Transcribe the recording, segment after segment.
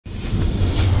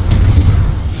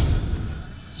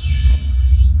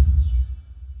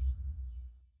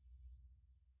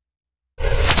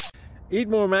Eat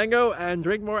more mango and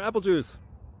drink more apple juice.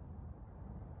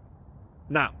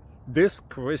 Now, this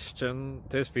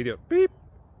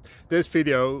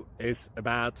video is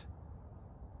about,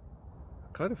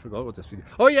 I kind of forgot what this video.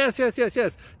 Oh yes.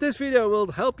 This video will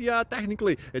help you out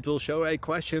technically. It will show a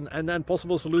question and then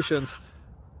possible solutions.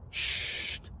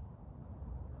 Shh.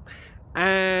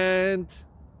 And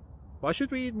why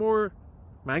should we eat more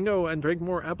mango and drink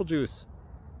more apple juice?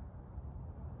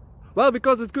 Well,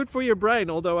 because it's good for your brain,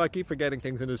 although I keep forgetting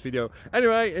things in this video.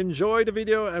 Anyway, enjoy the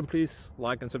video and please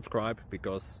like and subscribe,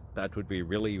 because that would be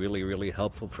really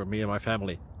helpful for me and my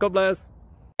family. God bless!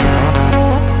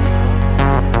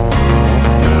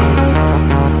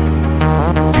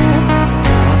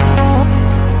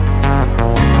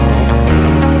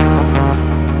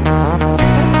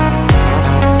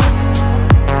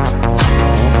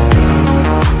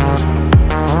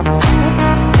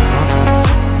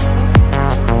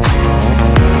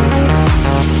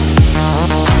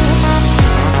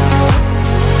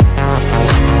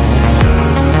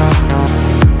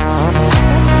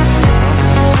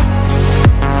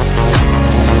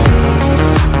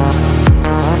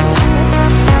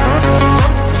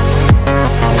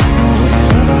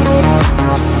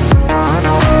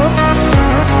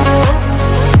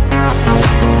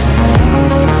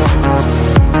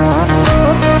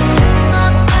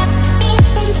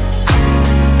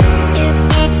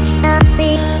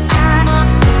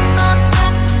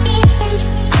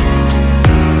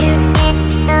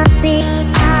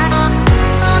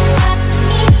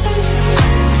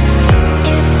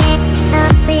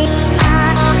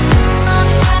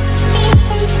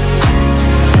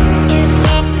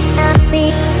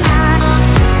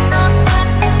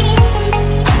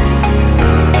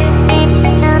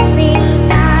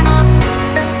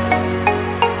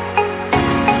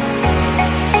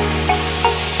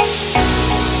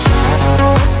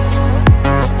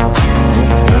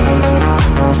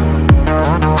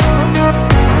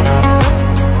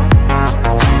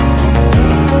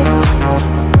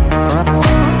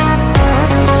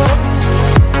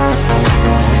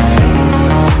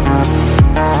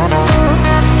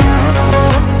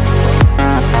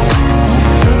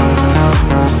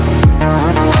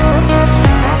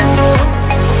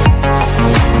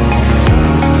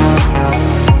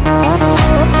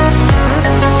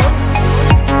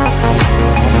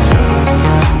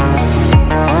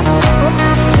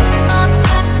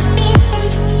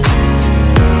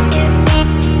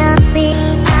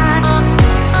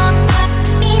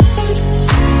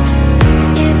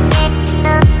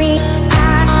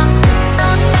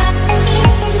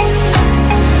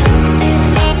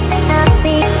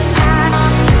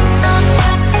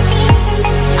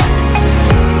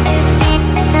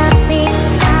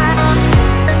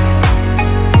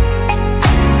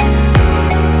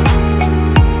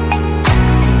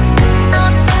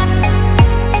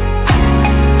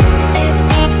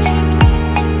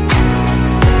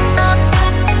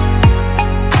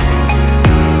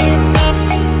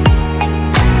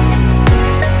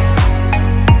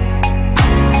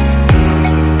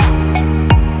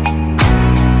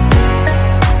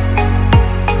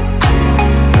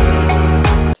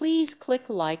 Click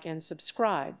like and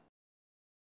subscribe.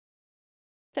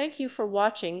 Thank you for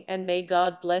watching, and may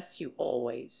God bless you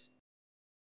always.